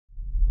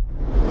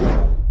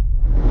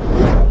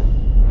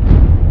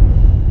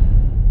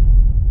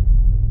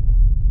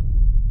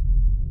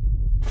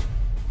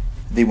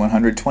The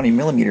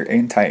 120mm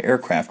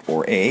anti-aircraft,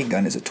 or AA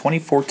gun, is a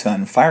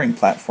 24-ton firing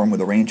platform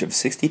with a range of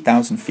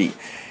 60,000 feet,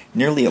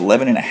 nearly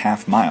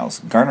 11.5 miles,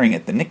 garnering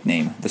it the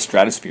nickname the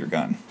Stratosphere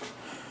gun.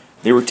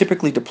 They were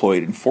typically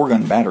deployed in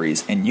 4-gun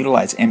batteries and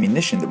utilized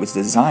ammunition that was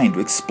designed to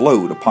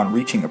explode upon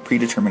reaching a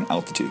predetermined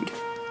altitude.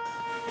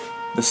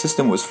 The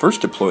system was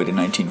first deployed in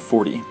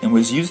 1940 and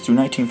was used through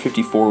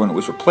 1954 when it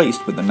was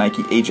replaced with the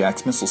Nike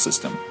Ajax missile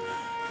system.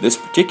 This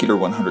particular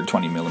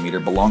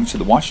 120mm belongs to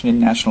the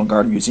Washington National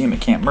Guard Museum at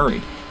Camp Murray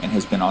and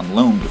has been on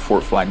loan to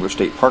Fort Flagler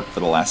State Park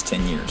for the last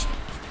 10 years.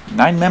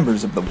 9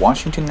 members of the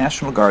Washington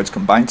National Guard's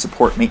Combined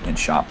Support Maintenance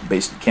Shop,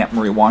 based at Camp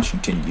Murray,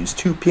 Washington, used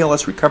 2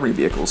 PLS recovery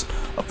vehicles,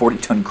 a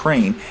 40-ton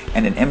crane,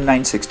 and an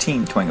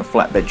M916 towing a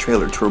flatbed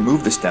trailer to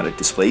remove the static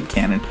displayed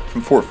cannon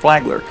from Fort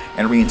Flagler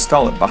and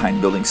reinstall it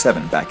behind Building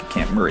 7 back at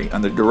Camp Murray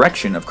under the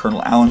direction of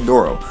Colonel Alan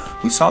Doro,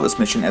 who saw this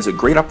mission as a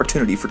great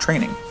opportunity for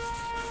training.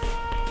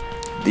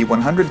 The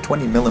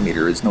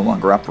 120mm is no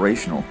longer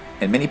operational,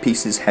 and many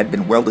pieces had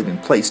been welded in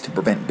place to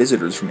prevent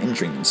visitors from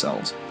injuring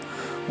themselves.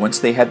 Once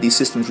they had these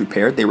systems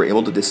repaired, they were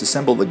able to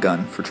disassemble the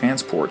gun for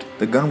transport.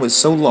 The gun was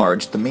so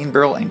large, the main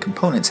barrel and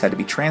components had to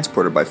be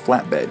transported by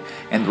flatbed,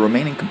 and the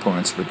remaining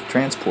components were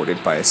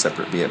transported by a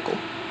separate vehicle.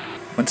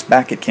 Once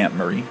back at Camp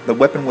Murray, the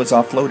weapon was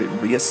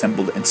offloaded,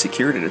 reassembled, and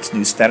secured at its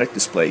new static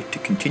display to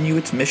continue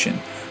its mission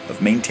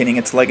of maintaining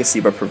its legacy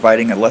by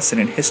providing a lesson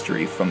in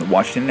history from the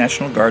Washington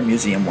National Guard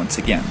Museum once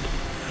again.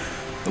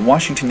 The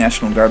Washington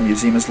National Guard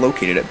Museum is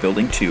located at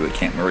Building 2 at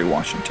Camp Murray,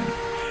 Washington.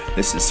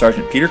 This is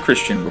Sergeant Peter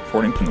Christian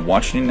reporting from the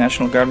Washington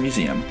National Guard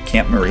Museum,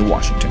 Camp Murray,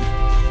 Washington.